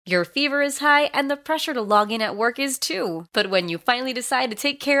Your fever is high, and the pressure to log in at work is too. But when you finally decide to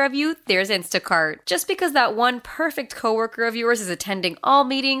take care of you, there's Instacart. Just because that one perfect coworker of yours is attending all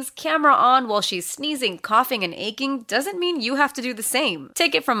meetings, camera on while she's sneezing, coughing, and aching, doesn't mean you have to do the same.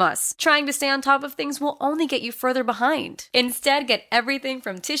 Take it from us. Trying to stay on top of things will only get you further behind. Instead, get everything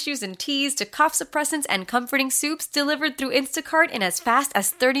from tissues and teas to cough suppressants and comforting soups delivered through Instacart in as fast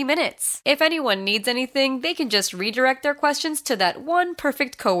as 30 minutes. If anyone needs anything, they can just redirect their questions to that one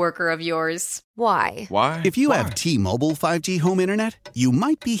perfect coworker of yours. Why? Why? If you have T-Mobile 5G home internet, you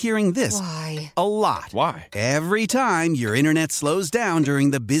might be hearing this Why? a lot. Why? Every time your internet slows down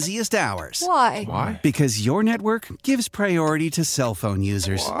during the busiest hours. Why? Why? Because your network gives priority to cell phone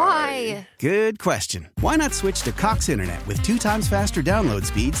users. Why? Good question. Why not switch to Cox Internet with 2 times faster download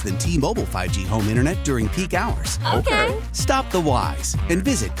speeds than T-Mobile 5G home internet during peak hours? Okay. Stop the whys and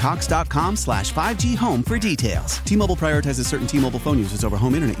visit cox.com/5G home for details. T-Mobile prioritizes certain T-Mobile phone users over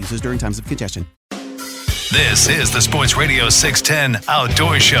home internet users during times of congestion. This is the Sports Radio 610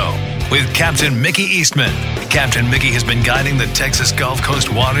 Outdoor Show with Captain Mickey Eastman. Captain Mickey has been guiding the Texas Gulf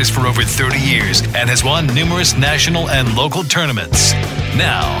Coast waters for over 30 years and has won numerous national and local tournaments.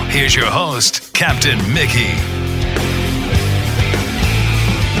 Now, here's your host, Captain Mickey.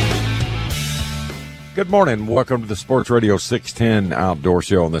 Good morning. Welcome to the Sports Radio 610 Outdoor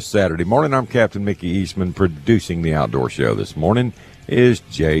Show on this Saturday morning. I'm Captain Mickey Eastman. Producing the Outdoor Show this morning is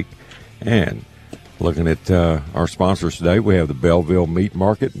Jake. And looking at our sponsors today, we have the Belleville Meat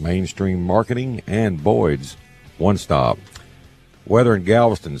Market, Mainstream Marketing, and Boyd's One Stop. Weather in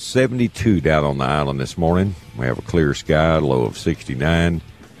Galveston, 72 down on the island this morning. We have a clear sky, low of 69.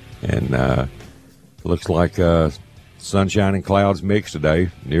 And looks like sunshine and clouds mixed today.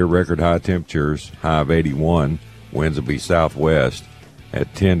 Near record high temperatures, high of 81. Winds will be southwest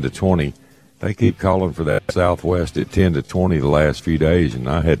at 10 to 20. They keep calling for that southwest at 10 to 20 the last few days, and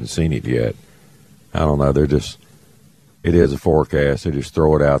I hadn't seen it yet. I don't know. It is a forecast. They just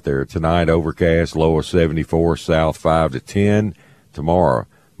throw it out there. Tonight, overcast, low of 74, south 5 to 10. Tomorrow,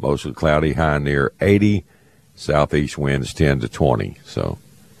 mostly cloudy, high near 80. Southeast winds 10 to 20. So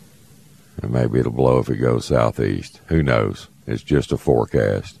maybe it'll blow if it goes southeast. Who knows? It's just a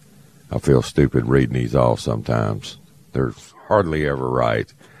forecast. I feel stupid reading these off sometimes. They're hardly ever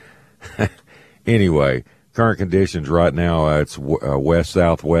right. Anyway, current conditions right now, it's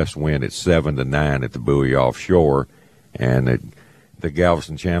west-southwest wind at 7 to 9 at the buoy offshore. And at the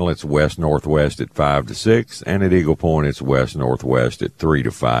Galveston Channel, it's west-northwest at 5 to 6. And at Eagle Point, it's west-northwest at 3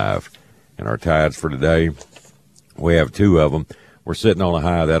 to 5. And our tides for today, we have 2 of them. We're sitting on a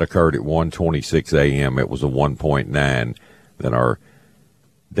high. That occurred at 1:26 a.m. It was a 1.9. Then our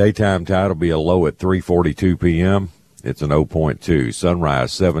daytime tide will be a low at 3:42 p.m. It's an 0.2.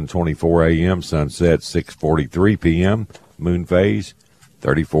 Sunrise, 7:24 a.m. Sunset, 6:43 p.m. Moon phase,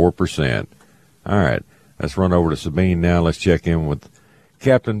 34%. All right, let's run over to Sabine now. Let's check in with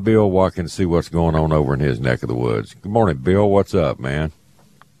Captain Bill Watkins, see what's going on over in his neck of the woods. Good morning, Bill. What's up, man?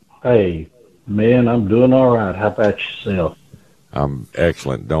 Hey, man, I'm doing all right. How about yourself? I'm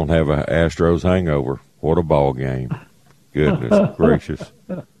excellent. Don't have a Astros hangover. What a ball game. Goodness gracious.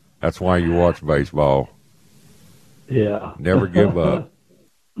 That's why you watch baseball. Yeah. Never give up.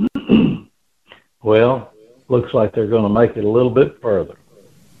 Well, looks like they're going to make it a little bit further.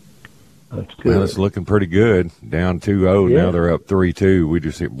 That's good. Well, it's looking pretty good. Down 2-0. Yeah. Now they're up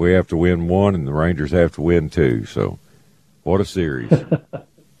 3-2. We have to win 1, and the Rangers have to win 2. So, what a series.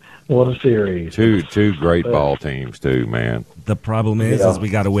 What a series. Two great ball teams, too, man. The problem is we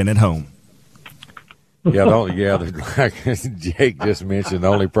got to win at home. Yeah, like Jake just mentioned, the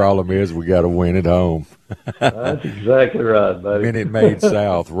only problem is we got to win at home. That's exactly right, buddy. Minute Maid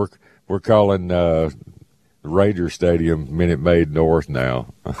South. We're calling the Ranger Stadium Minute Maid North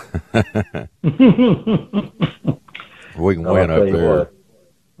now. We can win up there. What.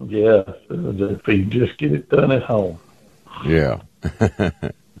 Yeah, if you just get it done at home. Yeah.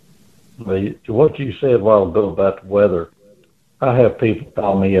 What you said a while ago about the weather, I have people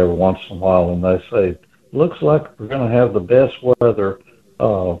call me every once in a while and they say, looks like we're going to have the best weather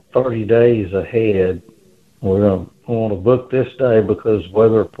 30 days ahead. We're going to want to book this day because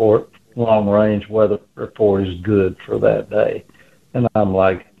weather report, long-range weather report is good for that day. And I'm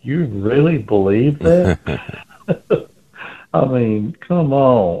like, you really believe that? I mean, come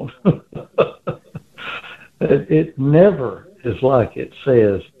on. It never is like it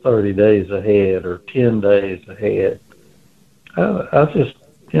says 30 days ahead or 10 days ahead. I just,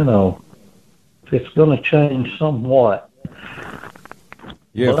 it's going to change somewhat.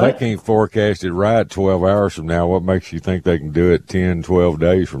 Yeah, if they can't forecast it right 12 hours from now, what makes you think they can do it 10, 12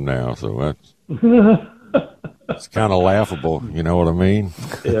 days from now? So that's It's kind of laughable, you know what I mean?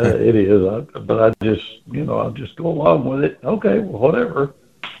 Yeah, it is. But I just go along with it. Okay, well, whatever.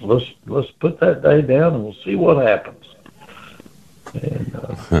 Let's put that day down and we'll see what happens.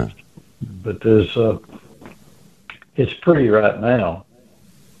 And but it's pretty right now.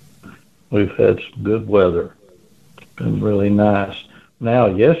 We've had some good weather. It's been really nice. Now,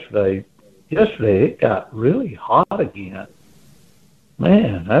 yesterday it got really hot again.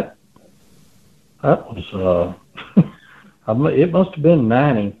 Man, that was it must have been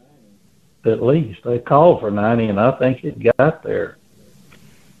 90 at least. They called for 90, and I think it got there.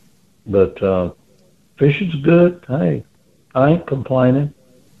 But fishing's good. Hey, I ain't complaining.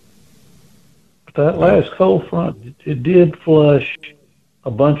 But that last cold front, it did flush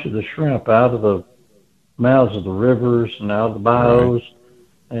a bunch of the shrimp out of the mouths of the rivers and out of the bayous,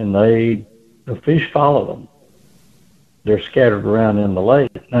 and the fish followed them. They're scattered around in the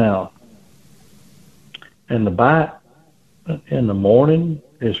lake now. And the bite in the morning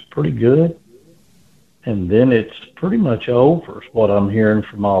is pretty good, and then it's pretty much over, is what I'm hearing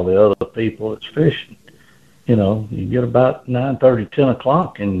from all the other people that's fishing. You get about 9:30, 10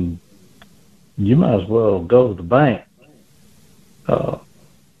 o'clock, and you might as well go to the bank. Of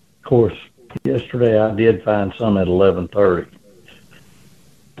course, yesterday I did find some at 11:30.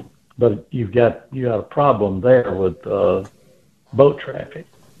 But you got a problem there with boat traffic.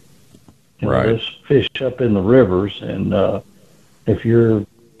 There's fish up in the rivers, and if you're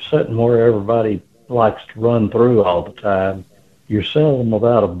sitting where everybody likes to run through all the time, you're seldom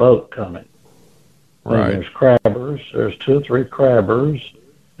without a boat coming. Right. And there's crabbers. There's 2 or 3 crabbers,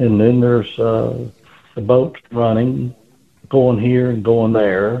 and then there's the boats running, going here and going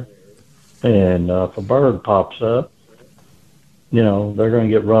there. And if a bird pops up, they're going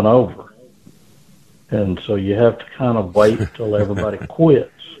to get run over. And so you have to kind of wait till everybody quits.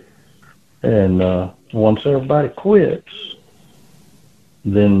 And once everybody quits,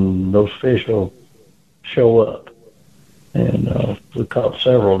 then those fish will show up. And we caught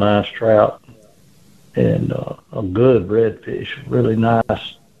several nice trout and a good redfish, really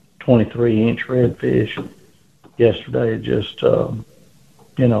nice 23-inch redfish. Yesterday, just, right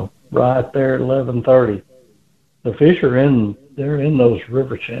there at 11:30. The fish are they're in those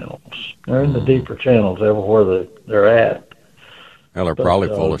river channels. They're in the deeper channels everywhere they're at. Well, they're probably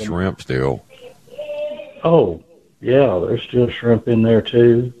full of shrimp still. Oh, yeah, there's still shrimp in there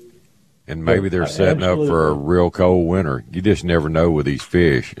too. And maybe they're setting up for a real cold winter. You just never know with these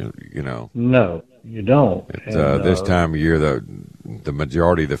fish, No, you don't. This time of year, the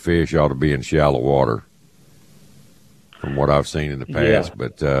majority of the fish ought to be in shallow water, from what I've seen in the past. Yeah.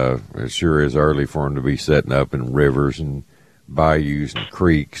 But it sure is early for them to be setting up in rivers and bayous and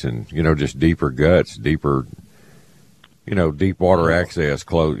creeks and, just deeper guts, deep water access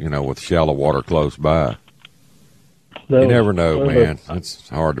close, with shallow water close by. You never know, man. It's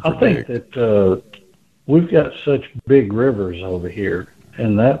hard to predict. I think that we've got such big rivers over here,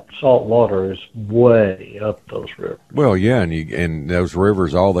 and that salt water is way up those rivers. Well, yeah, and those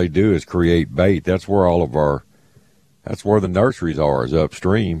rivers, all they do is create bait. That's where that's where the nurseries are, is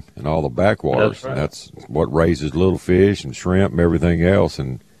upstream and all the backwaters. That's right. And that's what raises little fish and shrimp and everything else.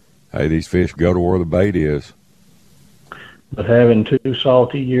 And, hey, these fish go to where the bait is. But having 2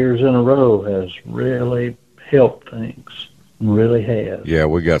 salty years in a row has really helped things. Really has. Yeah,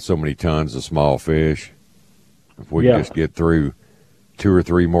 we got so many tons of small fish. If we just get through 2 or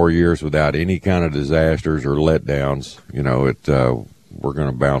 3 more years without any kind of disasters or letdowns, we're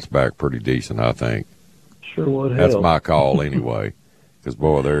going to bounce back pretty decent, I think. Sure would help. That's my call anyway. Because,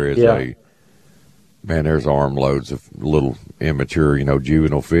 boy, there is there's armloads of little immature,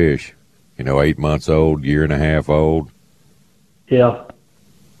 juvenile fish. 8 months old, year and a half old. Yeah.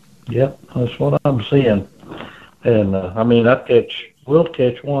 Yep, that's what I'm seeing. And, we'll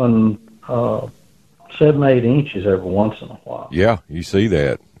catch one 7-8 inches every once in a while. Yeah, you see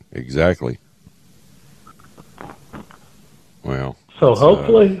that. Exactly. Well. So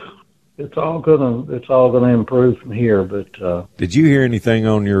hopefully it's all gonna improve from here. But did you hear anything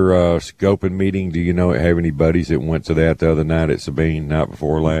on your scoping meeting? Do you have any buddies that went to that the other night at Sabine, night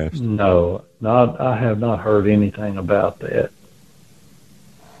before last? No, I have not heard anything about that.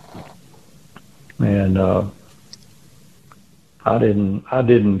 And I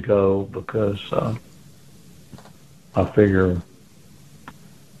didn't go because I figure,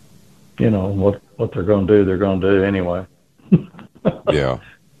 what they're going to do anyway. Yeah.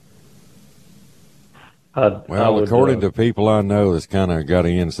 According to people I know that's kind of got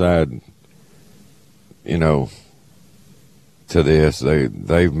an inside, to this,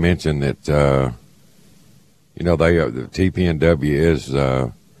 they've mentioned that, the TPNW is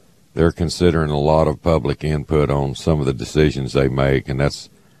they're considering a lot of public input on some of the decisions they make, and that's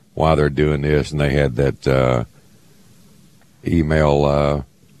why they're doing this. And they had that email,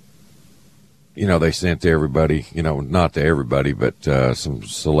 they sent to everybody, not to everybody, but some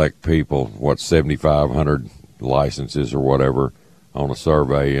select people, 7,500 licenses or whatever on a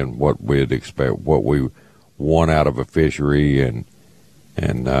survey, and what we'd expect, what we want out of a fishery, and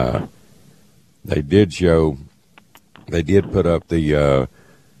they did put up the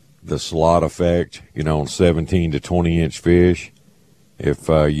slot effect, on 17 to 20-inch fish. If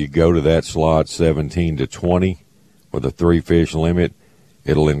you go to that slot 17 to 20 with a 3-fish limit,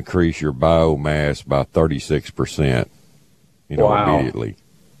 it'll increase your biomass by 36%, Wow. immediately.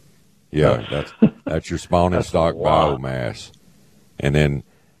 Yeah, that's your spawning stock biomass. And then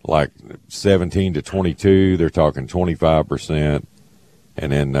like 17 to 22, they're talking 25%.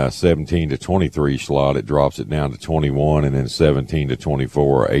 And then 17 to 23 slot, it drops it down to 21, and then 17 to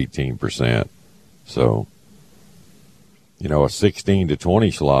 24, 18%. So, a 16 to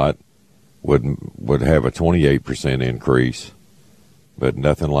 20 slot would have a 28% increase, but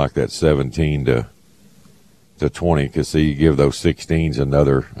nothing like that 17 to 20. Because see, you give those 16s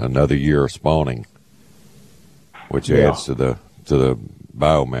another year of spawning, which adds to the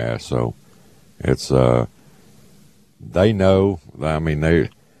biomass. So it's they know. I mean,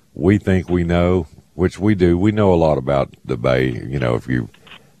 we think we know, which we do. We know a lot about the bay. If you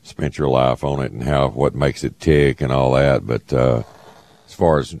spent your life on it and what makes it tick and all that. But as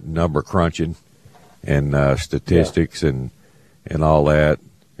far as number crunching and statistics and all that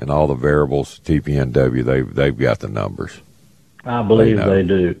and all the variables, TPNW, they've got the numbers. I believe they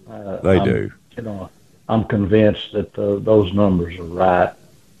do. They do. I'm convinced that those numbers are right,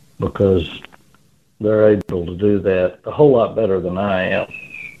 because they're able to do that a whole lot better than I am.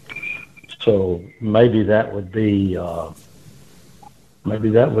 So maybe that would be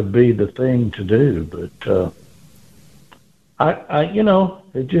the thing to do. But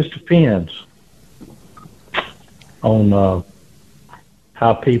it just depends on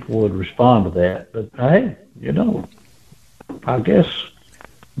how people would respond to that. But hey, I guess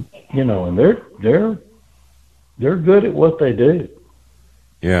and they're good at what they do.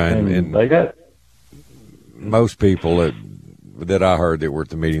 Yeah, and they got. Most people that I heard that were at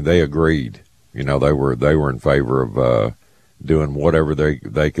the meeting, they agreed. They were in favor of doing whatever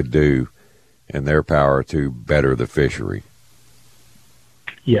they could do in their power to better the fishery.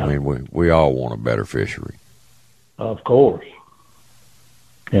 Yeah, I mean, we all want a better fishery, of course.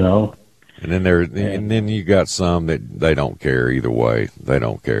 And then you got some that they don't care either way. They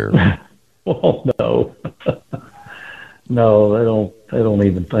don't care. Well, no, no, they don't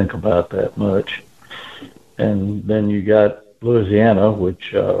even think about that much. And then you got Louisiana,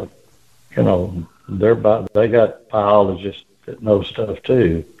 which they got biologists that know stuff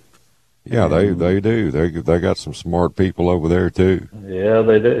too. Yeah, they do. They got some smart people over there too. Yeah,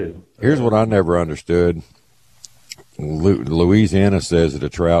 they do. Here's what I never understood. Louisiana says that a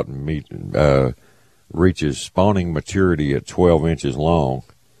trout reaches spawning maturity at 12 inches long,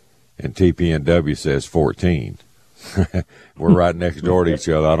 and TPNW says 14. We're right next door to each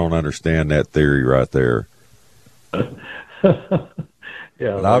other. I don't understand that theory right there. Yeah,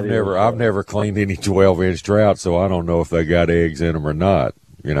 but I've never cleaned any 12-inch trout, so I don't know if they got eggs in them or not.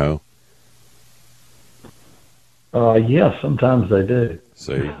 Yeah, sometimes they do.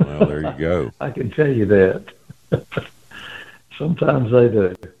 See, well, there you go. I can tell you that. Sometimes they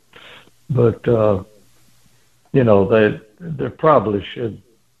do, but they probably should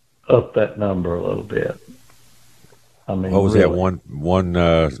up that number a little bit. I mean, what was really. that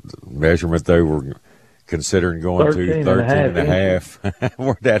one measurement they were considering going to 13 and a half?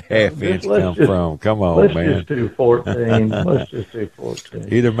 Where'd that half inch come from? Come on, man. Let's just do 14. Let's just do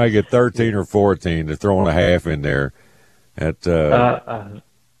 14. Either make it 13 or 14. They're throwing a half in there.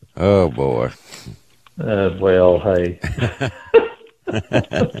 Oh, boy. Well, hey.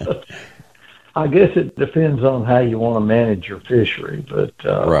 I guess it depends on how you want to manage your fishery. But,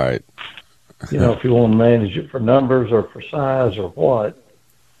 right. If you want to manage it for numbers or for size or what,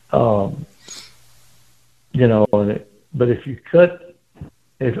 but if you cut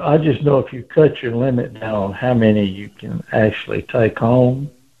your limit down on how many you can actually take home,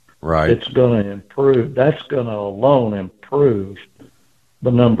 right, it's going to improve. That's going to alone improve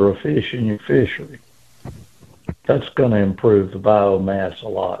the number of fish in your fishery. That's going to improve the biomass a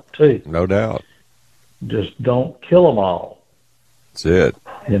lot too. No doubt. Just don't kill them all. That's it.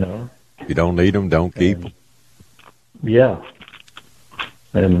 If you don't need them, don't keep them. Yeah.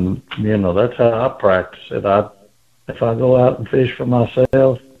 And, that's how I practice it. If I go out and fish for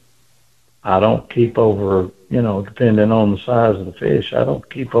myself, I don't keep over, depending on the size of the fish, I don't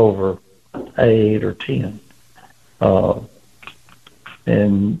keep over 8 or 10.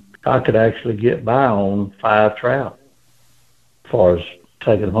 And I could actually get by on 5 trout as far as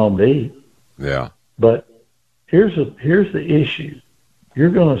taking them home to eat. Yeah. But here's the issue. You're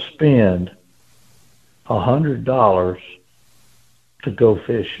going to spend $100 to go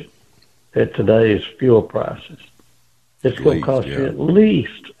fishing at today's fuel prices. It's going to cost you at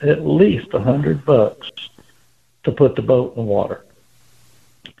least $100 to put the boat in the water.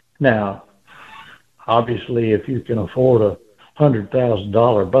 Now, obviously, if you can afford a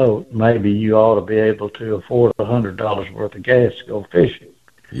 $100,000 boat, maybe you ought to be able to afford $100 worth of gas to go fishing.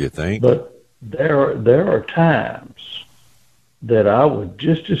 You think? But there are times that I would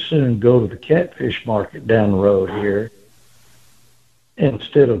just as soon go to the catfish market down the road here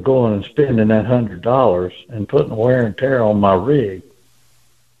instead of going and spending that $100 and putting the wear and tear on my rig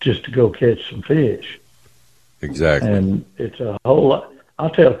just to go catch some fish. Exactly. And it's a whole lot. I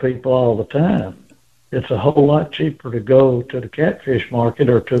tell people all the time, it's a whole lot cheaper to go to the catfish market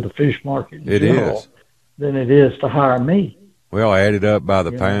or to the fish market in general than it is to hire me. Well, add it up by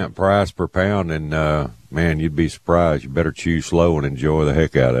the price per pound, and, man, you'd be surprised. You better chew slow and enjoy the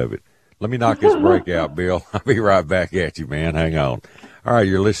heck out of it. Let me knock this break out, Bill. I'll be right back at you, man. Hang on. All right,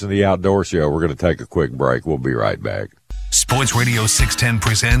 you're listening to The Outdoor Show. We're going to take a quick break. We'll be right back. Sports Radio 610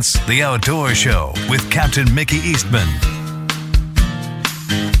 presents The Outdoor Show with Captain Mickey Eastman.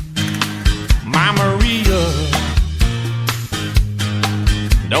 My Maria,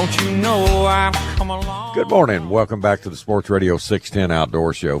 don't you know I've come along? Good morning. Welcome back to the Sports Radio 610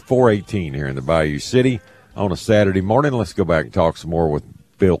 Outdoor Show, 418 here in the Bayou City on a Saturday morning. Let's go back and talk some more with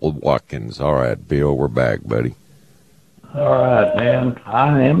Bill Watkins. All right, Bill, we're back, buddy. All right, man.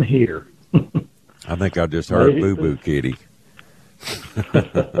 I am here. I think I just heard boo-boo kitty.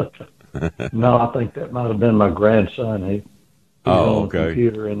 No, I think that might have been my grandson. He's on the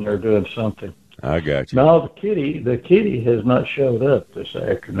computer and they're doing something. I got you. No, the kitty has not showed up this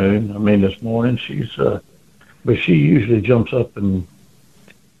afternoon. I mean, this morning but she usually jumps up and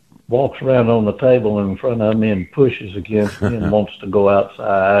walks around on the table in front of me and pushes against me and wants to go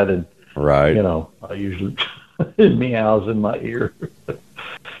outside. And, right. I usually meows in my ear.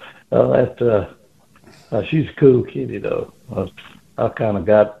 She's a cool kitty, though.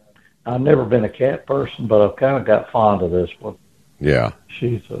 I've never been a cat person, but I've kind of got fond of this one. Yeah.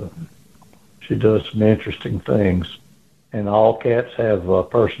 She does some interesting things, and all cats have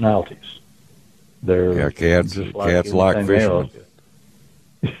personalities. They're cats like fishermen.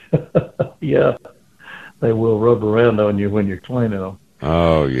 Yeah, they will rub around on you when you're cleaning them.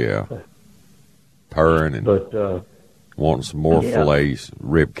 Oh yeah, purring and wanting some more fillets,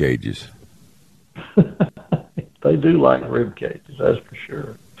 rib cages. They do like rib cages, that's for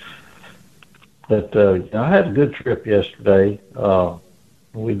sure. But I had a good trip yesterday.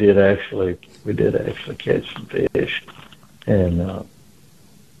 We did actually catch some fish, and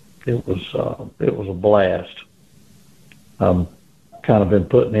it was a blast. Kind of been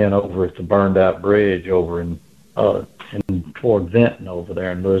putting in over at the burned out bridge over in toward Vinton over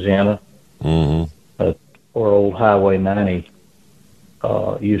there in Louisiana, where old Highway 90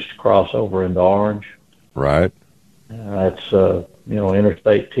 used to cross over into Orange. Right. That's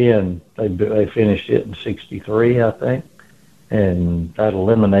Interstate 10. They finished it in '63, I think, and that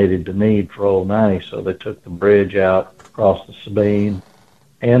eliminated the need for old 90. So they took the bridge out across the Sabine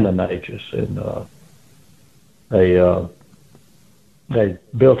and the Natchez, and they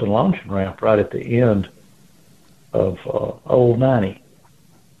built a launching ramp right at the end of old 90.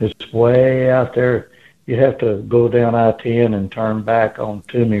 It's way out there. You have to go down I-10 and turn back on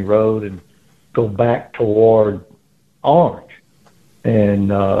Toomey Road and go back toward Orange. And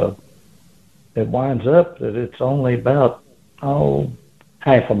it winds up that it's only about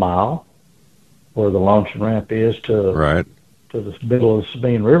half a mile where the launching ramp is to the middle of the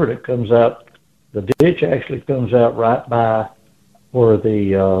Sabine River that comes out. The ditch actually comes out right by where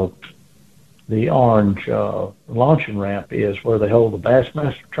the Orange launching ramp is, where they hold the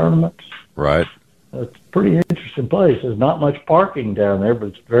Bassmaster tournaments. Right. It's a pretty interesting place. There's not much parking down there, but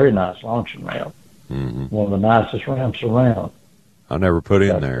it's a very nice launching ramp. Mm-hmm. One of the nicest ramps around. I never put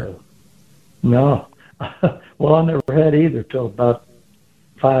in there. No. Well, I never had either till about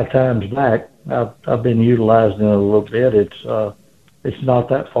 5 times back. I've been utilizing it a little bit. It's not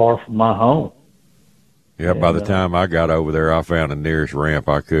that far from my home. Yeah, by the time I got over there, I found the nearest ramp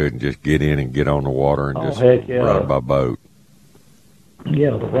I could and just get in and get on the water and ride by boat.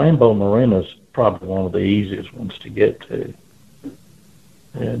 Yeah, the Rainbow Marina is probably one of the easiest ones to get to.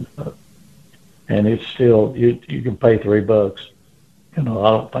 And it's still, you can pay $3 I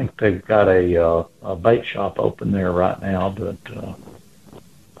don't think they've got a bait shop open there right now, but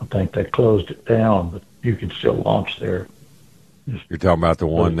I think they closed it down. But you can still launch there. You're talking about the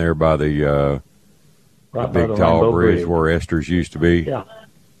one there by the Right big by the tall Rainbow bridge where Esther's used to be. Yeah.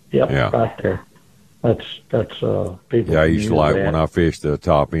 Yep, Yeah. right there. That's people. Yeah, I can used to use like that. when I fished the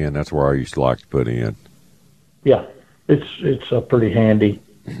top end. That's where I used to like to put in. Yeah, it's pretty handy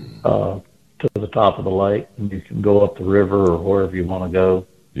to the top of the lake, and you can go up the river or wherever you want to go.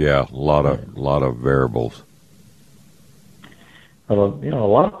 Yeah, a lot of variables. A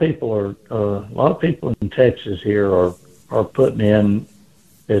lot of people in Texas here are putting in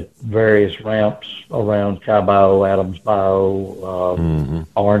at various ramps around Cabo, Adams Bayou,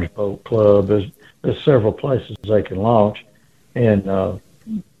 Orange Boat Club. There's several places they can launch, and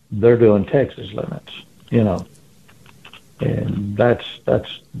they're doing Texas limits, and that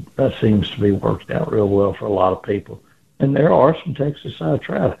seems to be worked out real well for a lot of people. And there are some Texas side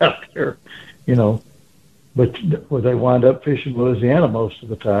trout out there, but where they wind up fishing Louisiana most of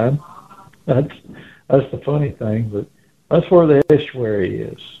the time. That's the funny thing, but that's where the estuary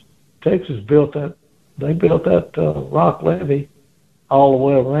is. Texas built that. They built that rock levee all the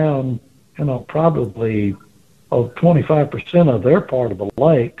way around. Probably 25% of their part of the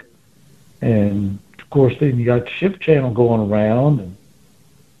lake, and of course then you got the ship channel going around, and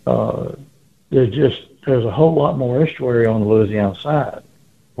there's a whole lot more estuary on the Louisiana side.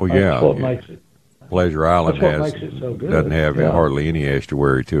 Well, That's what makes it. Pleasure Island Makes it so good. doesn't have hardly any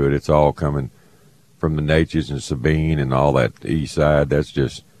estuary to it. It's all coming from the Natchez and Sabine and all that east side. That's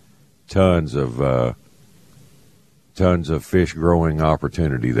just tons of fish growing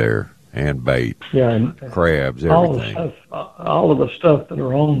opportunity there, and bait, and crabs, everything. All of the stuff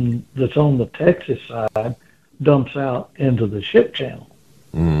that's on the Texas side dumps out into the ship channel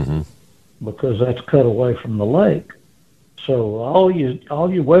because that's cut away from the lake. So all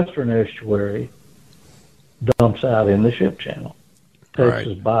your western estuary dumps out in the ship channel.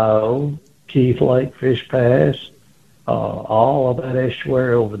 Texas Bayou, Keith Lake, Fish Pass, all of that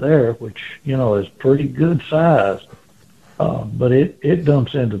estuary over there, which is pretty good size, but it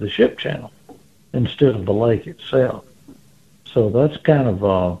dumps into the ship channel instead of the lake itself. So that's kind of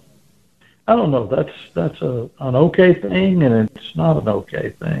I don't know. That's an okay thing, and it's not an okay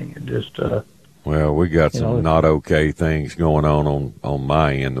thing. It just well, we got some not okay things going on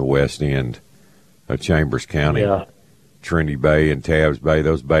my end, the west end of Chambers County. Yeah. Trinity Bay and Tabbs Bay,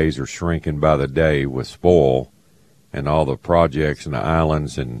 those bays are shrinking by the day with spoil and all the projects and the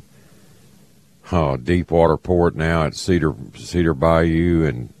islands, and Deepwater Port now at Cedar Bayou,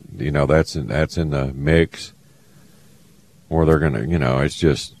 and that's in the mix. Or they're gonna, it's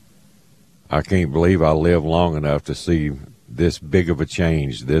just, I can't believe I lived long enough to see this big of a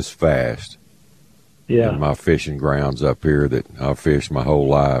change this fast. Yeah. In my fishing grounds up here that I've fished my whole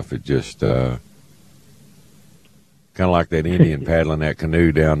life. It just kind of like that Indian paddling that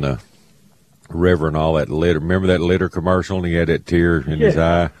canoe down the river and all that litter. Remember that litter commercial, and he had that tear in his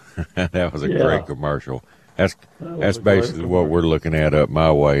eye? That was a great commercial. That's basically what we're looking at up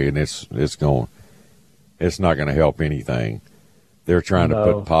my way, and it's not going to help anything. They're trying to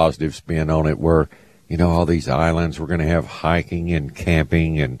put positive spin on it where, all these islands, we're going to have hiking and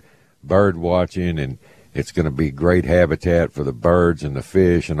camping and bird watching, and it's going to be great habitat for the birds and the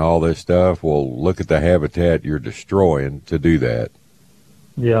fish and all this stuff. Well, look at the habitat you're destroying to do that.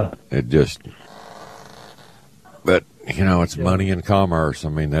 Yeah. It just, but, it's money and commerce. I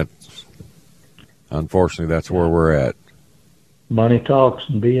mean, unfortunately, that's where we're at. Money talks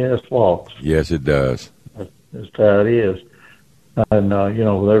and BS walks. Yes, it does. That's how it is. And,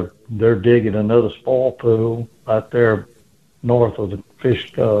 they're digging another spoil pool right there north of the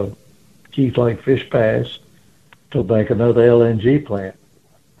Keith Lake Fish Pass to make another LNG plant.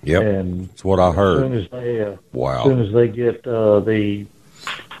 Yep, and that's what I heard. As soon as they get the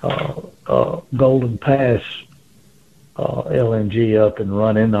Golden Pass LNG up and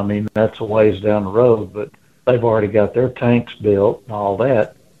running, I mean, that's a ways down the road, but they've already got their tanks built and all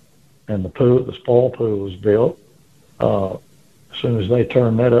that, and the spoil pool is built. As soon as they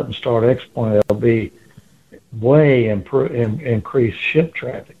turn that up and start exporting, there'll be way increased ship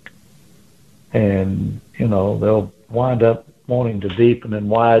traffic. And, they'll wind up wanting to deepen and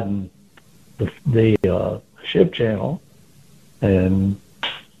widen the ship channel. And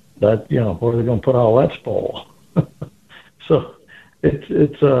that, where are they going to put all that spoil? So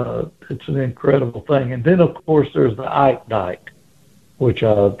it's an incredible thing. And then, of course, there's the Ike Dike, which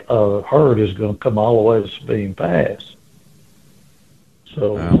I heard is going to come all the way to Sabine Pass.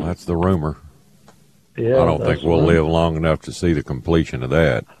 So well, that's the rumor. Yeah, I don't think we'll live long enough to see the completion of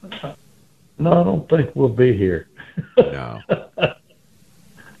that. No, I don't think we'll be here. No.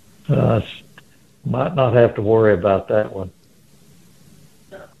 Might not have to worry about that one.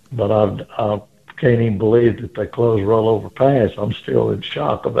 But I can't even believe that they closed Rollover Pass. I'm still in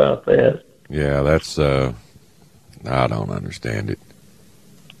shock about that. Yeah, that's I don't understand it.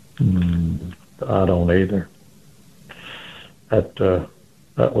 I don't either. That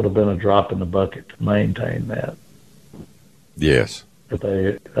would have been a drop in the bucket to maintain that. Yes. But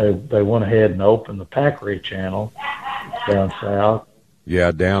they went ahead and opened the Packery Channel down south.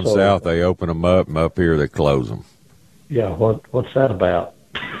 Yeah, down south they open them up, and up here they close them. Yeah, what's that about?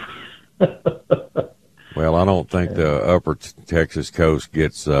 Well, I don't think the upper Texas coast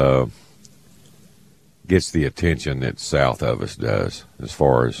gets the attention that south of us does, as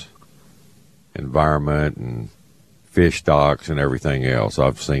far as environment and fish stocks and everything else.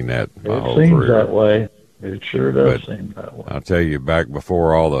 I've seen that my whole career. It seems that way. It sure does seem that way. I'll tell you, back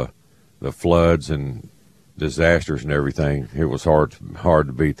before all the floods and disasters and everything, it was hard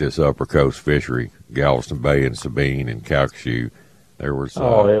to beat this upper coast fishery, Galveston Bay and Sabine and Calcasieu. There was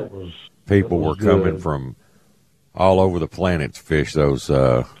people were coming from all over the planet to fish those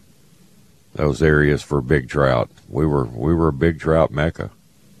areas for big trout. We were a big trout mecca.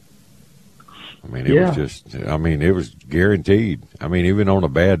 I mean, it was guaranteed. I mean, even on a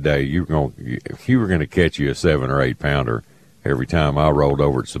bad day, you were going to catch you a 7 or 8 pounder every time I rolled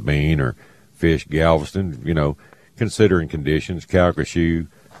over at Sabine or fished Galveston. Considering conditions, Calcasieu.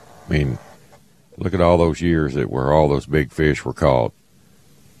 I mean, look at all those years where all those big fish were caught,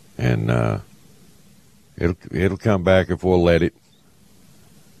 and it'll come back if we'll let it.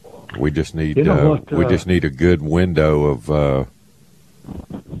 We just need a good window of the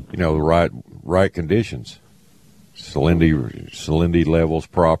right conditions. Salinity levels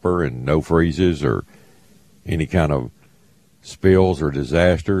proper and no freezes or any kind of spills or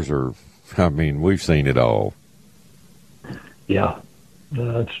disasters we've seen it all. Yeah,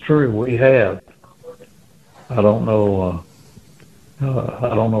 that's true. We have. I don't know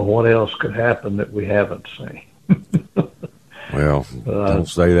what else could happen that we haven't seen. Well, don't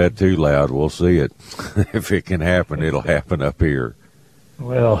say that too loud. We'll see it. If it can happen, it'll happen up here.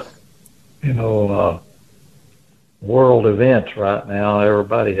 Well, world events right now,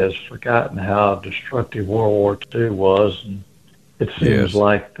 everybody has forgotten how destructive World War II was, and it seems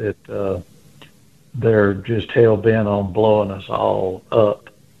like that they're just hell-bent on blowing us all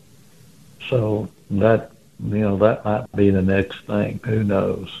up. So that might be the next thing. Who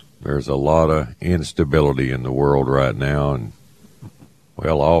knows? There's a lot of instability in the world right now, and,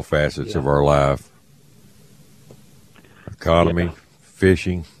 all facets of our life. Economy,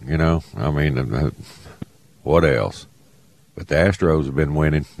 fishing, what else? But the Astros have been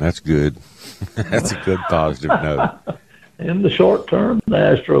winning. That's good. That's a good positive note. In the short term, the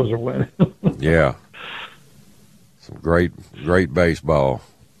Astros are winning. Yeah. Some great baseball.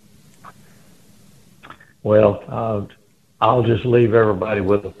 Well, I'll just leave everybody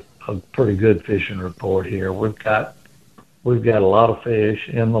with a pretty good fishing report here. We've got a lot of fish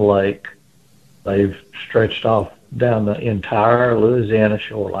in the lake. They've stretched off down the entire Louisiana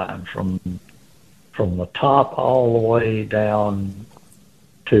shoreline from the top all the way down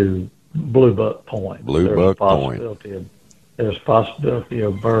to Blue Buck Point. There's a possibility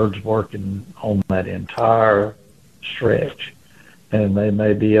of birds working on that entire stretch. And they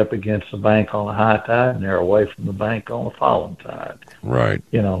may be up against the bank on a high tide, and they're away from the bank on a falling tide. Right.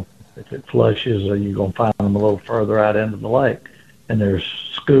 If it flushes, you're going to find them a little further out into the lake. And there's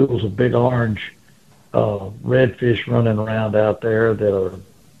schools of big orange redfish running around out there that are,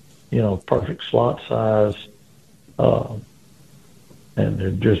 perfect slot size. And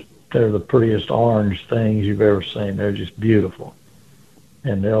they're the prettiest orange things you've ever seen. They're just beautiful.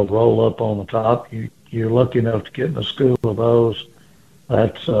 And they'll roll up on the top. You're lucky enough to get in a school of those.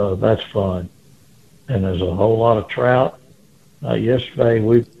 That's fun. And there's a whole lot of trout.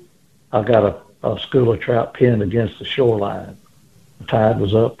 Yesterday I got a school of trout pinned against the shoreline. The tide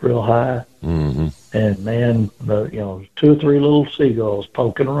was up real high. Mm-hmm. And man, 2 or 3 little seagulls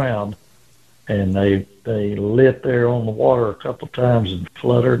poking around, and they lit there on the water a couple of times and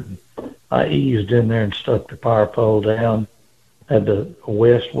fluttered. I eased in there and stuck the power pole down. Had the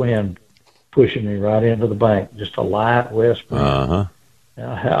west wind pushing me right into the bank, just a light west wind. Uh-huh.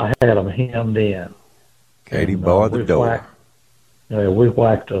 I had them hemmed in. Katie bar the door. We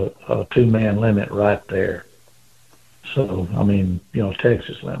whacked a 2-man limit right there. So,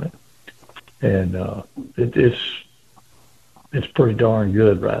 Texas limit. And it's pretty darn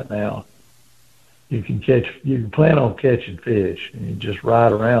good right now. You can plan on catching fish, and you just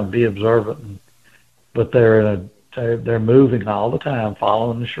ride around, be observant. But they're moving all the time,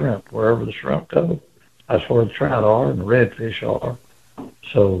 following the shrimp. Wherever the shrimp go, that's where the trout are and the redfish are.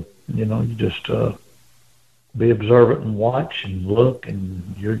 So, You just be observant and watch and look,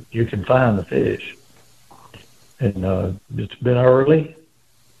 and you can find the fish. And it's been early.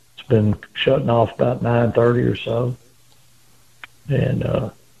 It's been shutting off about 9:30 or so,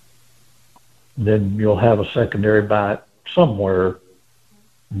 and then you'll have a secondary bite somewhere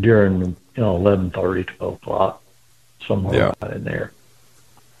during 11:30, 12 o'clock, somewhere right in there.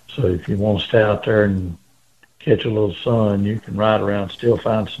 So if you want to stay out there and catch a little sun, you can ride around and still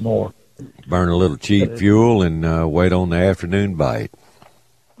find some more. Burn a little cheap fuel and wait on the afternoon bite.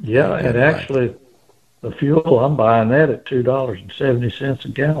 Yeah, and actually, the fuel, I'm buying that at $2.70 a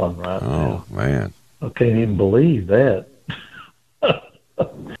gallon right now. Oh, man. I can't even believe that.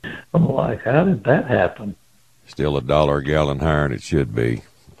 I'm like, how did that happen? Still $1 a gallon higher than it should be.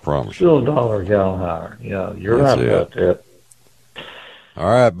 Promise. Still $1 a gallon higher. Yeah, you're right about that. All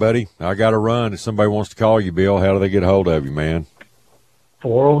right, buddy. I got to run. If somebody wants to call you, Bill, how do they get a hold of you, man?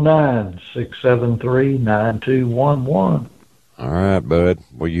 409-673-9211. All right, bud.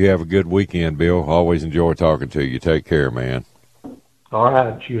 Well, you have a good weekend, Bill. Always enjoy talking to you. Take care, man. All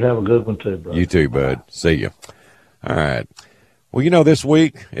right. You have a good one, too, brother. You too, bud. See you. All right. Well, this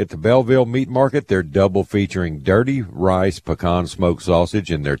week at the Belleville Meat Market, they're double featuring dirty rice pecan smoked sausage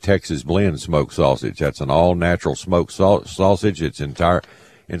and their Texas blend smoked sausage. That's an all-natural smoked sausage. It's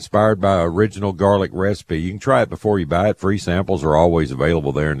inspired by original garlic recipe. You can try it before you buy it. Free samples are always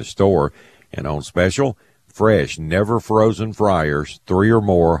available there in the store. And on special, fresh, never frozen fryers, 3 or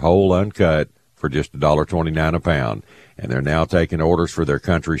more, whole uncut, for just $1.29 a pound. And they're now taking orders for their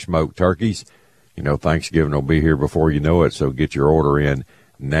country smoked turkeys. Thanksgiving will be here before you know it, so get your order in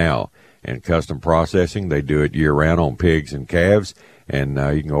now. And custom processing, they do it year-round on pigs and calves. And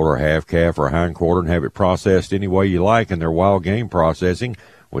you can order a half calf or a hind quarter and have it processed any way you like. And their wild game processing,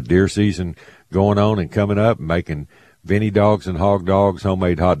 with deer season going on and coming up, making Vinny dogs and hog dogs,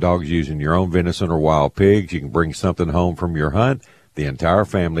 homemade hot dogs using your own venison or wild pigs. You can bring something home from your hunt. The entire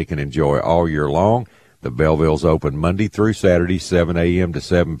family can enjoy all year long. The Belleville's open Monday through Saturday, 7 a.m. to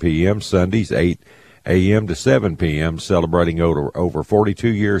 7 p.m., Sundays, 8 a.m. to 7 p.m., celebrating over 42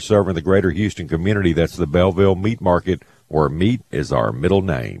 years serving the greater Houston community. That's the Belleville Meat Market, where meat is our middle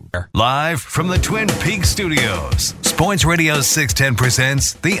name. Live from the Twin Peaks studios, Sports Radio 610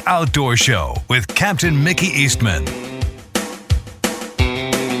 presents The Outdoor Show with Captain Mickey Eastman.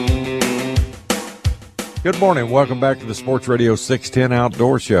 Good morning. Welcome back to the Sports Radio 610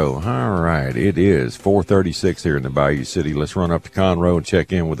 Outdoor Show. All right, it is 4:36 here in the Bayou City. Let's run up to Conroe and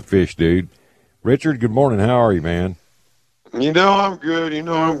check in with the fish dude. Richard, good morning. How are you, man? I'm good.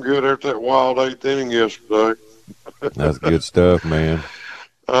 I'm good after that wild 8th inning yesterday. That's good stuff, man.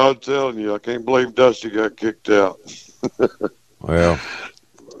 I'm telling you, I can't believe Dusty got kicked out. Well,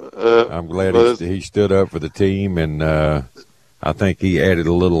 I'm glad he stood up for the team, and I think he added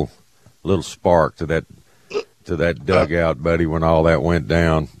a little spark to that dugout, buddy, when all that went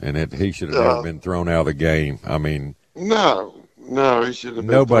down, and he should have never been thrown out of the game. I mean, no, he should have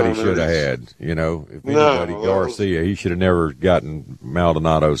been. Nobody should have had, if anybody, Garcia, he should have never gotten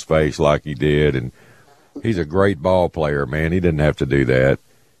Maldonado's face like he did, and he's a great ball player, man. He didn't have to do that.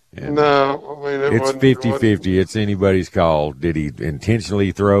 And no, I mean, it's 50-50. It's anybody's call. Did he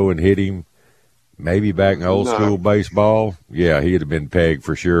intentionally throw and hit him? Maybe back in old school baseball, yeah, he'd have been pegged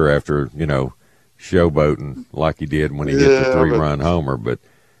for sure after, showboating like he did when he hit the 3-run homer. But,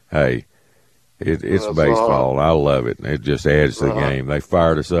 hey, it's baseball. I love it. It just adds to the game. They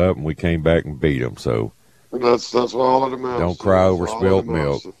fired us up, and we came back and beat them. So that's all it amounts. Don't cry over spilt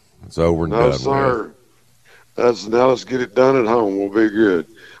milk. It's over and done with. No, sir. Now let's get it done at home. We'll be good.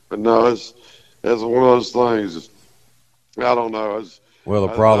 But, no, it's one of those things. I don't know. Well,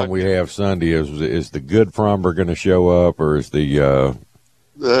 the problem we have Sunday is the good Fromber going to show up, or is the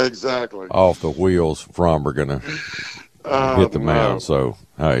exactly off the wheels Fromber going to hit the mound? So,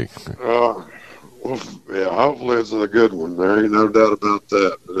 hey. Well, yeah, hopefully it's a good one. There ain't no doubt about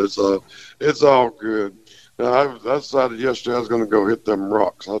that. But it's all good. Now, I decided yesterday I was going to go hit them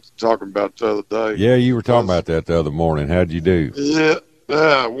rocks. I was talking about the other day. Yeah, you were talking about that the other morning. How'd you do?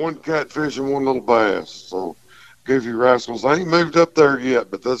 Yeah, one catfish and one little bass. So, goofy rascals. I ain't moved up there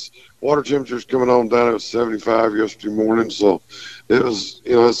yet, but this water temperature's coming on down. It was 75 yesterday morning, so it was,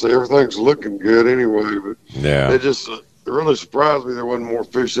 everything's looking good anyway. But yeah, it just really surprised me there wasn't more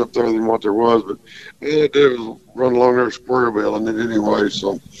fish up there than what there was. But it was running along there square bill in it anyway.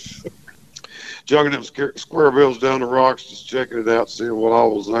 So jugging them square bills down the rocks, just checking it out, seeing what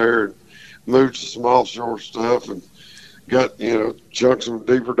all was there, and moved to some offshore stuff, and got chunks of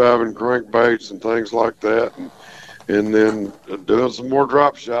deeper diving crankbaits and things like that, and then doing some more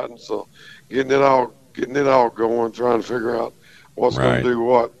drop shotting. So getting it all going, trying to figure out what's Right. going to do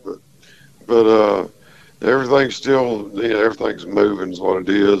what. But everything's still, everything's moving is what it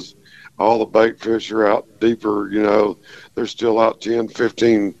is. All the bait fish are out deeper, they're still out 10,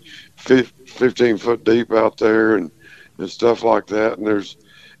 15 foot deep out there and stuff like that. And there's,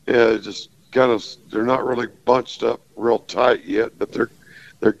 just kind of, they're not really bunched up real tight yet, but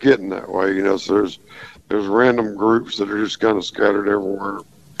they're getting that way, so there's random groups that are just kind of scattered everywhere.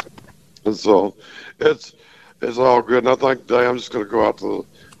 And so it's all good. And I think today I'm just going to go out to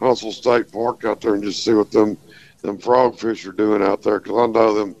the Huntsville State Park out there and just see what them frogfish are doing out there, because I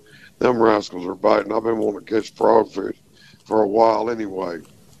know them rascals are biting. I've been wanting to catch frogfish for a while anyway.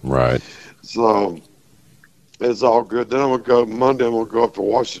 Right. So it's all good. Then Monday I'm going to go up to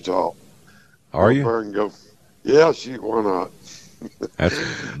Ouachita. Are you? And go, yeah, why not? That's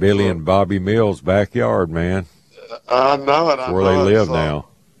Billy and Bobby Mills' backyard, man. I know it. That's where they live now.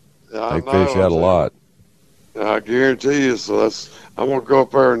 They fish out a lot. I guarantee you. So I'm going to go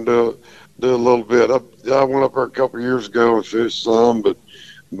up there and do a little bit. I went up there a couple of years ago and fished some, but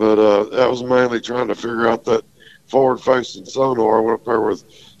that was mainly trying to figure out that forward-facing sonar. I went up there with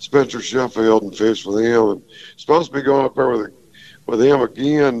Spencer Sheffield and fished with him. And supposed to be going up there with him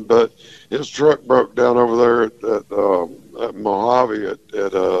again, but his truck broke down over there at Mojave at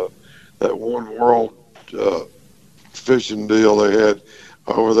that One World fishing deal they had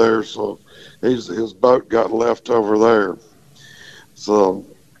over there. So his boat got left over there. So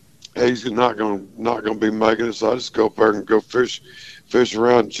he's not going to be making it. So I just go up there and go fish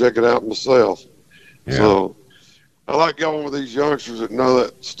around and check it out myself. Yeah. So I like going with these youngsters that know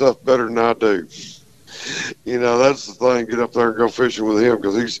that stuff better than I do. That's the thing. Get up there and go fishing with him,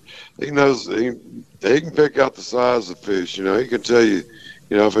 because he knows he can pick out the size of fish. He can tell you,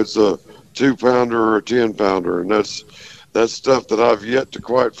 if it's a 2-pounder or a 10-pounder, and that's stuff that I've yet to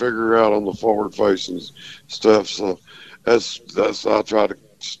quite figure out on the forward-facing stuff. So that's I try to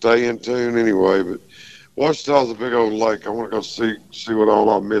stay in tune anyway. But Ouachita's a big old lake. I want to go see what all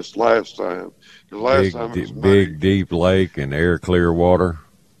I missed last time. Big deep lake and air clear water.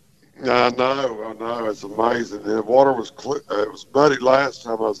 I know. It's amazing. And the water was clear. It was muddy last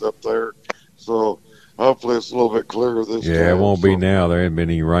time I was up there, so hopefully it's a little bit clearer this time. Yeah, it won't be now. There ain't been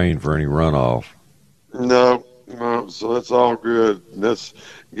any rain for any runoff. No, so that's all good. And let's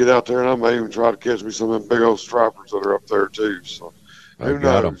get out there, and I may even try to catch me some of them big old stripers that are up there too. So who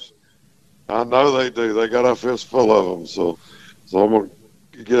knows? I know they do. They got a fistful of them. So I'm gonna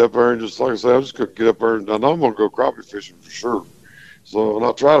get up there and just, like I said, I'm just gonna get up there, and I know I'm gonna go crappie fishing for sure. So, and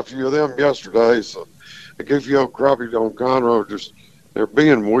I tried a few of them yesterday. So, a goofy old crappie on Conroe, they're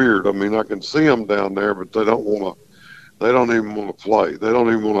being weird. I mean, I can see them down there, but they don't even want to play. They don't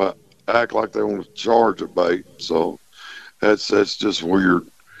even want to act like they want to charge a bait. So, that's just weird.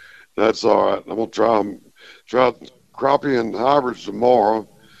 That's all right. I'm gonna try crappie and hybrids tomorrow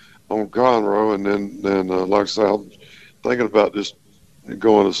on Conroe, and then like I said, I'm thinking about just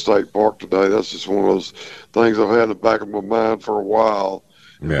going to State Park today. That's just one of those things I've had in the back of my mind for a while.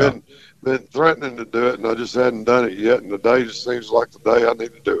 Yeah. Been threatening to do it, and I just hadn't done it yet. And the day just seems like the day I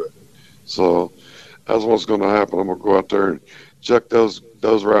need to do it. So that's what's going to happen. I'm going to go out there and check those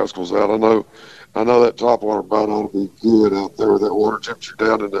rascals out. I know that topwater bite ought to be good out there with that water temperature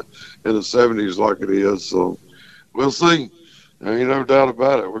down in the 70s like it is. So we'll see. There ain't no doubt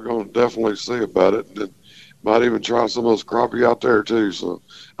about it. We're going to definitely see about it. And might even try some of those crappie out there too. So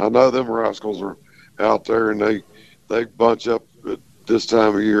I know them rascals are out there, and they bunch up at this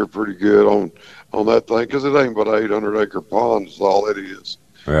time of year pretty good on that thing, because it ain't but 800-acre pond is all it is.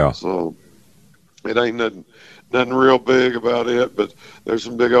 Yeah. So it ain't nothing real big about it, but there's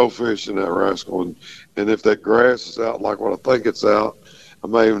some big old fish in that rascal, and if that grass is out like what I think it's out, I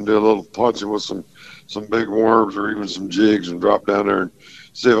may even do a little punching with some big worms or even some jigs and drop down there and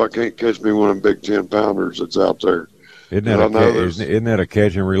see if I can't catch me one of them big 10-pounders that's out there. Isn't that a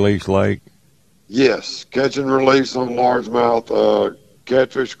catch and release lake? Yes, catch and release on largemouth,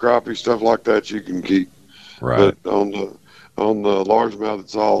 catfish, crappie, stuff like that you can keep. Right. But on the largemouth,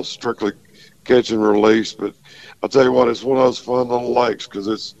 it's all strictly catch and release. But I'll tell you what, it's one of those fun little lakes, because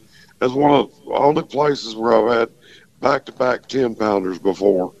it's one of the only places where I've had back-to-back 10-pounders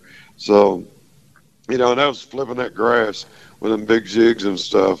before. So, and I was flipping that grass with them big jigs and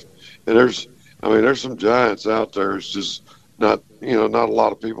stuff. And there's some giants out there. It's just not a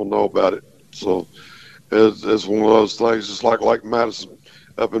lot of people know about it. So it's one of those things. It's like Lake Madison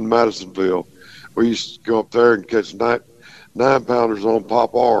up in Madisonville. We used to go up there and catch 9-pounders on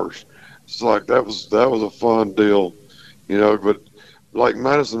pop R's. It's like that was a fun deal, but Lake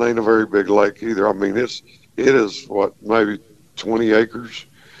Madison ain't a very big lake either. I mean, it is what, maybe 20 acres,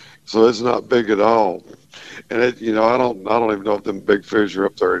 so it's not big at all. And I don't even know if them big fish are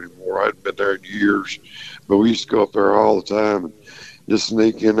up there anymore. I hadn't been there in years, but we used to go up there all the time and just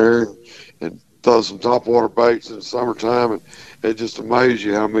sneak in there and throw some topwater baits in the summertime, and it just amazes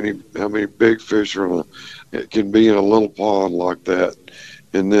you how many big fish it can be in a little pond like that.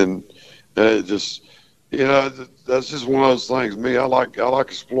 And then it just, that's just one of those things. Me, I like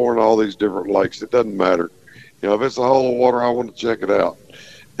exploring all these different lakes. It doesn't matter, if it's a hole of water, I want to check it out,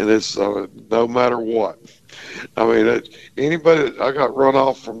 and it's no matter what. I mean, anybody, I got run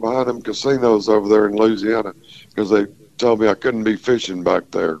off from behind them casinos over there in Louisiana because they told me I couldn't be fishing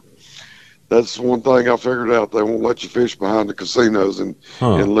back there. That's one thing I figured out. They won't let you fish behind the casinos in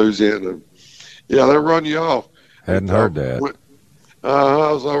Louisiana. Yeah, they run you off. Hadn't heard that.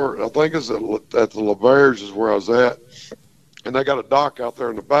 I was over, I think it's at the LaVerge is where I was at, and they got a dock out there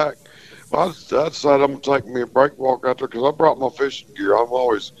in the back. Well, I decided I'm going to take me a break walk out there because I brought my fishing gear. I'm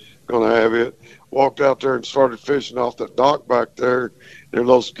always going to have it. Walked out there and started fishing off that dock back there. There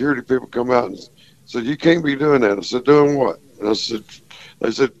those security people come out and said, "You can't be doing that." I said, "Doing what?" And I said,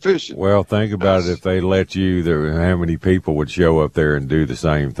 "They said fishing." Well, think about it. If they let you, how many people would show up there and do the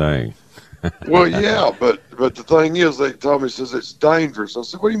same thing? Well, yeah, but the thing is, they told me, says it's dangerous. I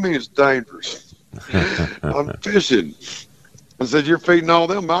said, "What do you mean it's dangerous?" I'm fishing. I said, "You're feeding all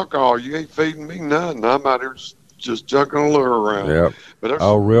them alcohol. You ain't feeding me none. I'm out here just chucking a lure around." Yep. But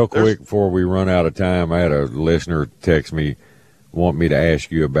real quick before we run out of time, I had a listener text me, want me to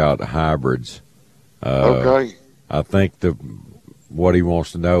ask you about hybrids. Okay. I think what he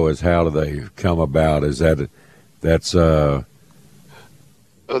wants to know is how do they come about? Is that's a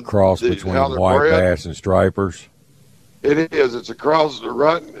cross between white bass and stripers? It is. It's a cross,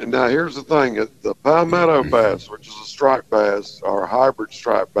 right? And now here's the thing: the palmetto bass, which is a striped bass, or a hybrid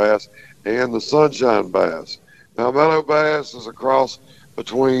striped bass, and the sunshine bass. Palmetto bass is a cross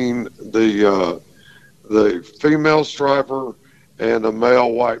between the female striper and the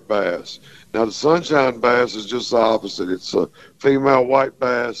male white bass. Now the sunshine bass is just the opposite. It's a female white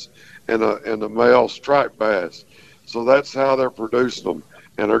bass and a male striped bass. So that's how they're producing them.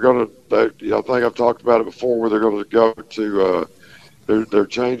 And they're going to, I think I've talked about it before, where they're going to go to, they're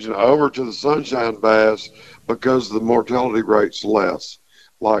changing over to the sunshine bass because the mortality rate's less.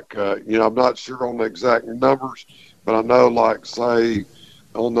 Like, I'm not sure on the exact numbers, but I know, like, say,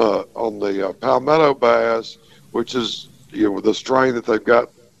 on the palmetto bass, which is, the strain that they've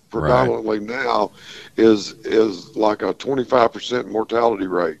got predominantly now, is like a 25% mortality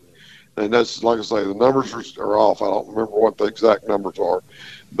rate. And that's, like I say, the numbers are off. I don't remember what the exact numbers are.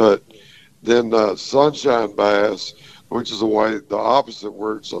 But then sunshine bass, which is the opposite,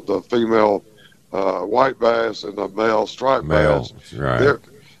 where it's the female white bass and the male striped bass. Right.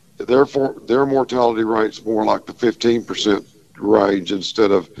 Their mortality rate's more like the 15% range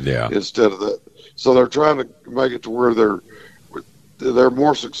instead of that. So they're trying to make it to where they're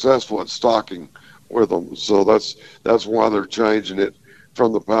more successful at stocking with them. So that's why they're changing it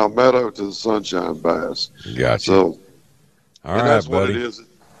from the palmetto to the sunshine bass. Gotcha. So, all right, that's buddy. what it is.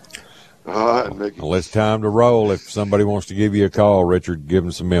 All right, Mickey. Well, it's time to roll. If somebody wants to give you a call, Richard, give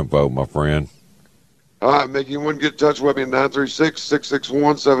them some info, my friend. All right, Mickey, you want to get in touch with me at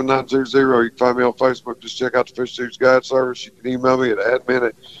 936-661-7920. You can find me on Facebook. Just check out the Fish Dudes Guide Service. You can email me at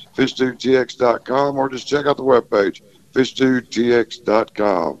admin@fishdudetx.com or just check out the webpage,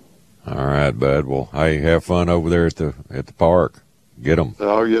 fishdudetx.com. All right, bud. Well, hey, have fun over there at the park. Get them.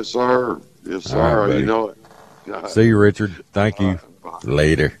 Oh, yes, sir. Yes, sir. Right, you know it. See you, Richard. Thank you. Right,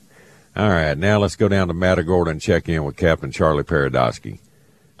 later. All right, now let's go down to Matagorda and check in with Captain Charlie Paradowski.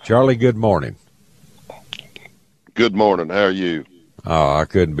 Charlie, good morning. Good morning. How are you? Oh, I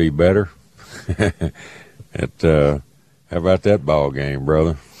couldn't be better. How about that ball game,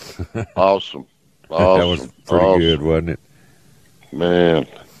 brother? Awesome. That was pretty good, wasn't it? Man,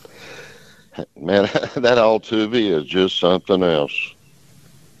 that Altuve is just something else.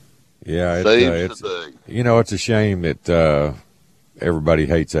 Yeah, it's a shame that everybody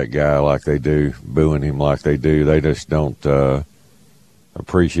hates that guy like they do, booing him like they do. They just don't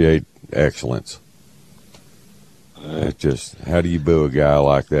appreciate excellence. It's just, how do you boo a guy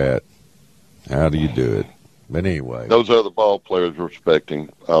like that? How do you do it? But anyway. Those other ball players respect him,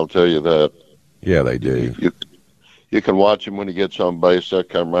 I'll tell you that. Yeah, they do. You can watch him when he gets on base. They'll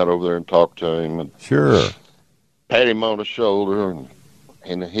come right over there and talk to him. And sure. Pat him on the shoulder,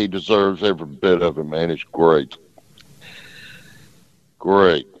 and he deserves every bit of it, man. It's great.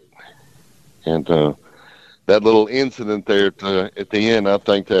 Great. And that little incident there at the end, I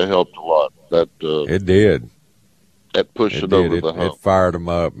think that helped a lot. It did. That pushed it over the hump. It fired them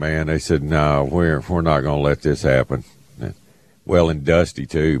up, man. They said, "No, we're not going to let this happen." Well, and Dusty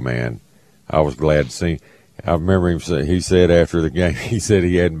too, man. I was glad to see. I remember him say, he said after the game, he said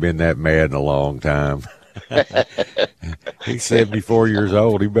he hadn't been that mad in a long time. He's 74 years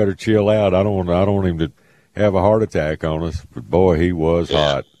old. He better chill out. I don't want him to have a heart attack on us. But boy, he was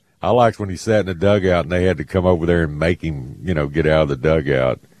hot. I liked when he sat in the dugout and they had to come over there and make him, get out of the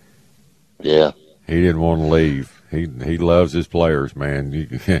dugout. Yeah. He didn't want to leave. He loves his players, man.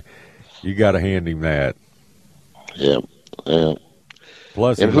 You got to hand him that. Yeah. Yeah.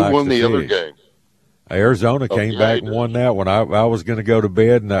 Plus, and who won the other game? Arizona came back and won that one. I was going to go to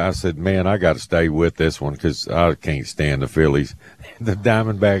bed, and I said, man, I got to stay with this one because I can't stand the Phillies. The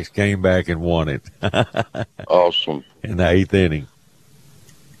Diamondbacks came back and won it. Awesome. In the 8th inning.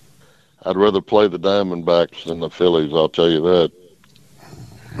 I'd rather play the Diamondbacks than the Phillies, I'll tell you that.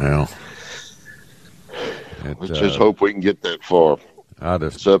 Well, let's just hope we can get that far.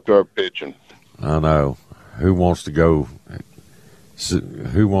 It's up to our pitching. I know. Who wants to go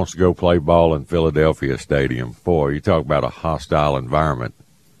play ball in Philadelphia Stadium? Boy, you talk about a hostile environment.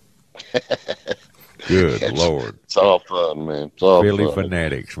 Good Lord. It's all fun, man. It's all Philly fun.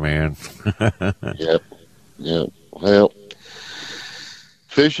 fanatics, man. Yep. Well,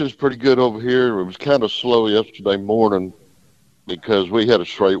 fishing's pretty good over here. It was kind of slow yesterday morning because we had a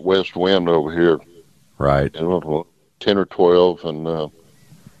straight west wind over here. Right. And 10 or 12, and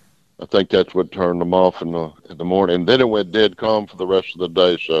I think that's what turned them off in the morning. And then it went dead calm for the rest of the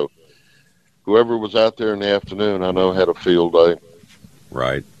day. So whoever was out there in the afternoon, I know, had a field day.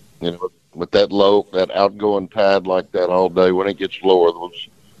 Right. With that outgoing tide like that all day, when it gets lower,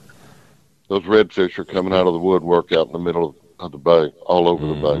 those redfish are coming out of the woodwork out in the middle of the bay, all over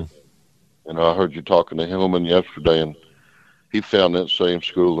the bay. I heard you talking to Hillman yesterday, and he found that same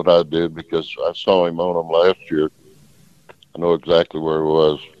school that I did because I saw him on them last year. I know exactly where he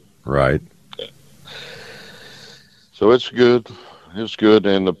was. Right. So it's good. It's good.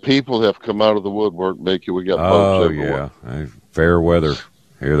 And the people have come out of the woodwork, Mickey. We got boats everywhere. Fair weather.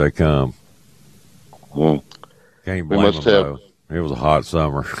 Here they come. Can't blame them, though. It was a hot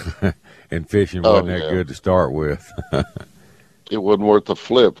summer. And fishing wasn't that good to start with. It wasn't worth a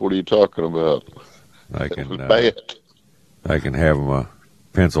flip. What are you talking about? It was bad. They can have them a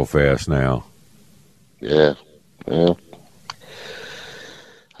pencil fest now. Yeah.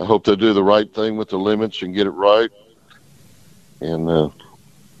 I hope they do the right thing with the limits and get it right. And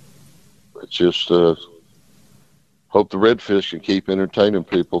it's just hope the redfish can keep entertaining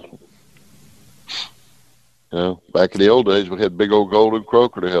people. Back in the old days, we had big old golden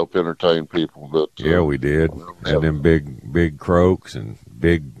croaker to help entertain people. But yeah, we did. Had them big croaks and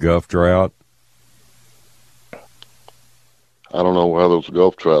big Gulf trout. I don't know why those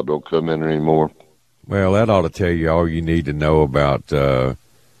Gulf trout don't come in anymore. Well, that ought to tell you all you need to know about the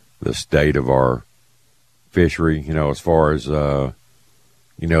state of our fishery, as far as, the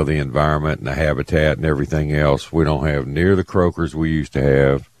environment and the habitat and everything else. We don't have near the croakers we used to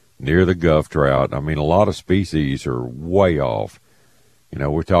have, near the Gulf trout. I mean, a lot of species are way off.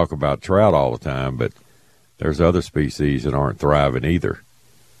 We talk about trout all the time, but there's other species that aren't thriving either.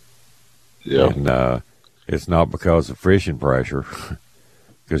 Yeah. And it's not because of fishing pressure,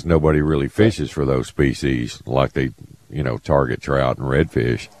 because nobody really fishes for those species like they, target trout and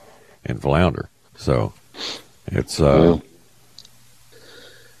redfish and flounder. So it's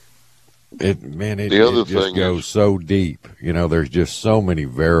it just goes so deep. There's just so many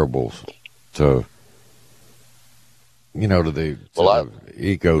variables to the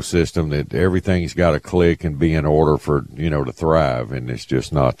ecosystem that everything's got to click and be in order for to thrive, and it's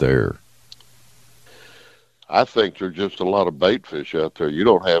just not there. I think there's just a lot of bait fish out there. We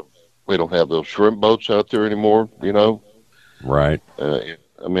don't have those shrimp boats out there anymore. Right.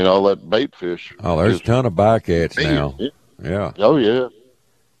 All that bait fish. Oh, there's a ton of bycatch now. Yeah. Oh, yeah.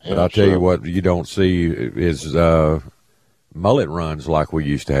 But I'll tell you what you don't see is mullet runs like we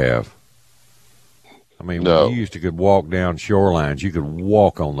used to have. No. We used to could walk down shorelines. You could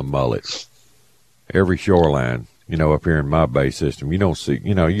walk on the mullet. Every shoreline, up here in my bay system. You don't see,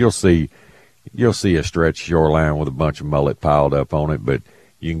 you'll see a stretch shoreline with a bunch of mullet piled up on it, but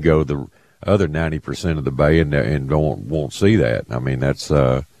you can go the other 90% of the bay and won't see that.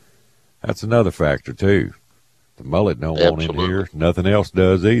 That's another factor too. The mullet don't want in here. Nothing else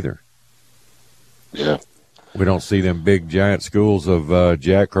does either. Yeah. We don't see them big giant schools of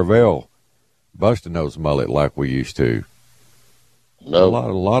Jack Crevalle busting those mullet like we used to. No.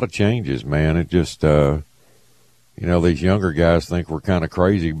 A lot of changes, man. It just these younger guys think we're kind of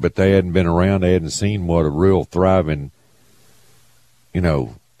crazy, but they hadn't been around. They hadn't seen what a real thriving,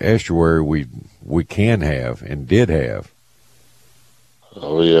 estuary we can have and did have.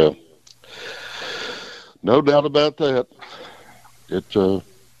 Oh, yeah. No doubt about that. I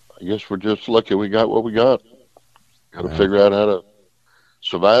guess we're just lucky we got what we got. Got to figure out how to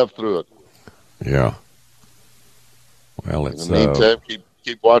survive through it. Yeah. Well, it's in the meantime,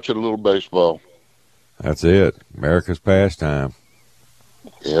 keep watching a little baseball. That's it. America's pastime.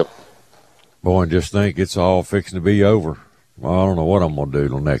 Yep. Boy, and just think it's all fixing to be over. Well, I don't know what I'm going to do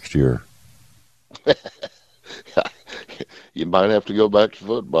till next year. You might have to go back to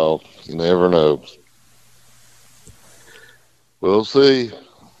football. You never know. We'll see.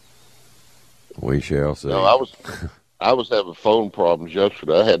 We shall see. No, I was having phone problems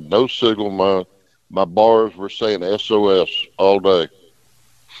yesterday. I had no signal. My bars were saying SOS all day.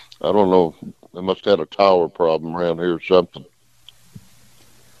 I don't know. They must have had a tower problem around here or something.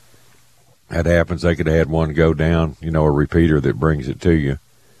 That happens. They could have had one go down, a repeater that brings it to you.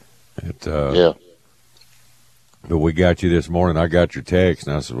 Yeah. But we got you this morning. I got your text,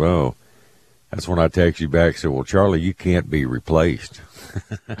 and I said, well, that's when I text you back. I said, well, Charlie, you can't be replaced.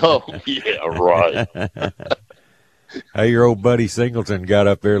 Oh, yeah, right. Hey, your old buddy Singleton got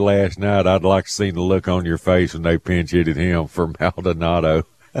up there last night. I'd like to see the look on your face when they pinch hit at him for Maldonado.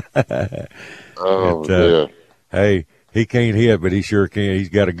 Oh, yeah. Hey, he can't hit, but he sure can. He's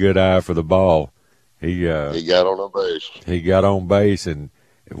got a good eye for the ball. He got on base. He got on base, and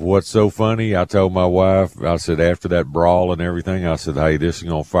what's so funny, I told my wife, I said, after that brawl and everything, I said, hey, this is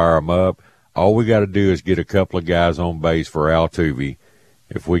going to fire him up. All we got to do is get a couple of guys on base for Altuve.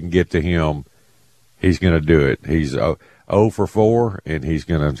 If we can get to him, he's going to do it. He's 0 for 4, and he's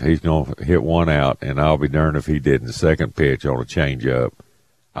going to hit one out, and I'll be darned if he didn't. The second pitch on a changeup.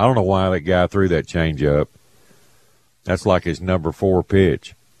 I don't know why that guy threw that changeup. That's like his number 4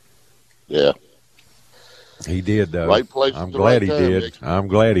 pitch. Yeah. He did, though. Right place I'm glad he did. Nick. I'm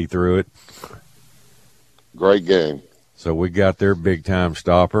glad he threw it. Great game. So we got their big-time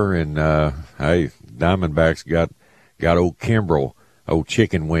stopper, and, hey, Diamondbacks got old Kimbrel, old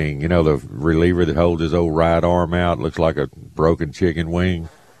chicken wing, the reliever that holds his old right arm out, looks like a broken chicken wing.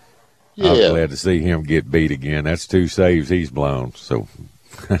 Yeah. I was glad to see him get beat again. That's 2 saves he's blown. So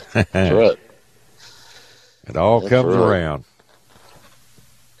That's right. It all comes around.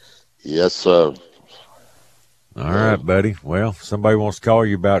 Yes, sir. All right, buddy. Well, if somebody wants to call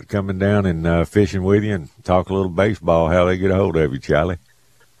you about coming down and fishing with you and talk a little baseball, how they get a hold of you, Charlie?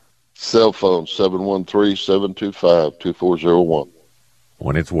 Cell phone, 713-725-2401.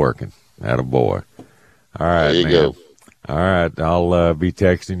 When it's working. Attaboy. All right, there you man. go. All right, I'll be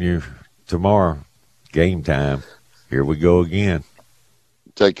texting you tomorrow. Game time. Here we go again.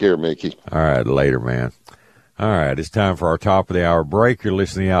 Take care, Mickey. All right, later, man. All right, it's time for our top of the hour break. You're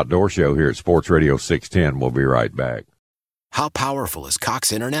listening to the Outdoor Show here at Sports Radio 610. We'll be right back. How powerful is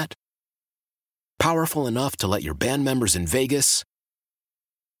Cox Internet? Powerful enough to let your band members in Vegas,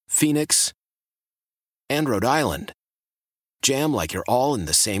 Phoenix, and Rhode Island jam like you're all in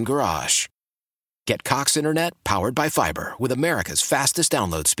the same garage. Get Cox Internet powered by fiber with America's fastest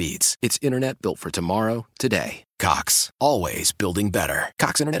download speeds. It's internet built for tomorrow, today. Cox, always building better.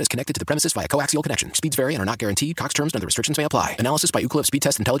 Cox Internet is connected to the premises via coaxial connection. Speeds vary and are not guaranteed. Cox terms and other restrictions may apply. Analysis by Ookla Speed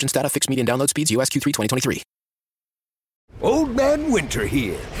Test Intelligence Data. Fixed median download speeds. US Q3 2023. Old Man Winter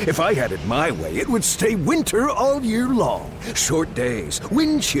here. If I had it my way, it would stay winter all year long. Short days,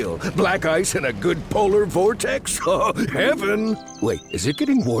 wind chill, black ice, and a good polar vortex. Oh, heaven. Wait, is it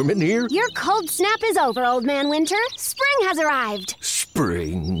getting warm in here? Your cold snap is over, Old Man Winter. Spring has arrived.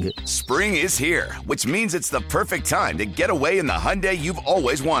 Spring. Spring is here, which means it's the perfect time to get away in the Hyundai you've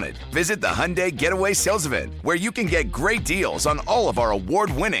always wanted. Visit the Hyundai Getaway Sales Event, where you can get great deals on all of our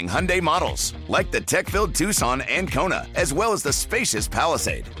award-winning Hyundai models, like the tech-filled Tucson and Kona, as well as the spacious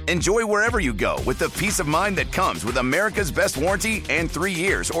Palisade. Enjoy wherever you go with the peace of mind that comes with America's best warranty and 3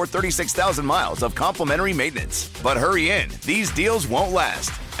 years or 36,000 miles of complimentary maintenance. But hurry in, these deals won't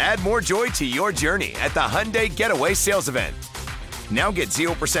last. Add more joy to your journey at the Hyundai Getaway Sales Event. Now get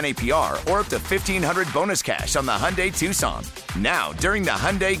 0% APR or up to $1,500 bonus cash on the Hyundai Tucson. Now, during the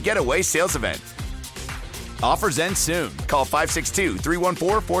Hyundai Getaway Sales Event. Offers end soon. Call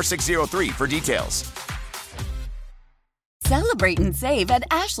 562-314-4603 for details. Celebrate and save at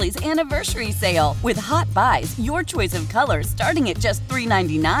Ashley's Anniversary Sale. With Hot Buys, your choice of colors starting at just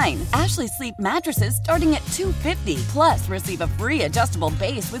 $3.99. Ashley Sleep mattresses starting at $2.50. Plus, receive a free adjustable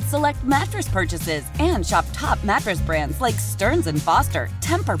base with select mattress purchases. And shop top mattress brands like Stearns & Foster,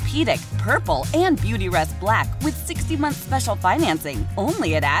 Tempur-Pedic, Purple, and Beautyrest Black with 60-month special financing.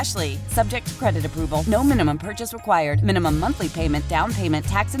 Only at Ashley. Subject to credit approval. No minimum purchase required. Minimum monthly payment, down payment,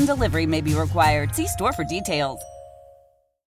 tax, and delivery may be required. See store for details.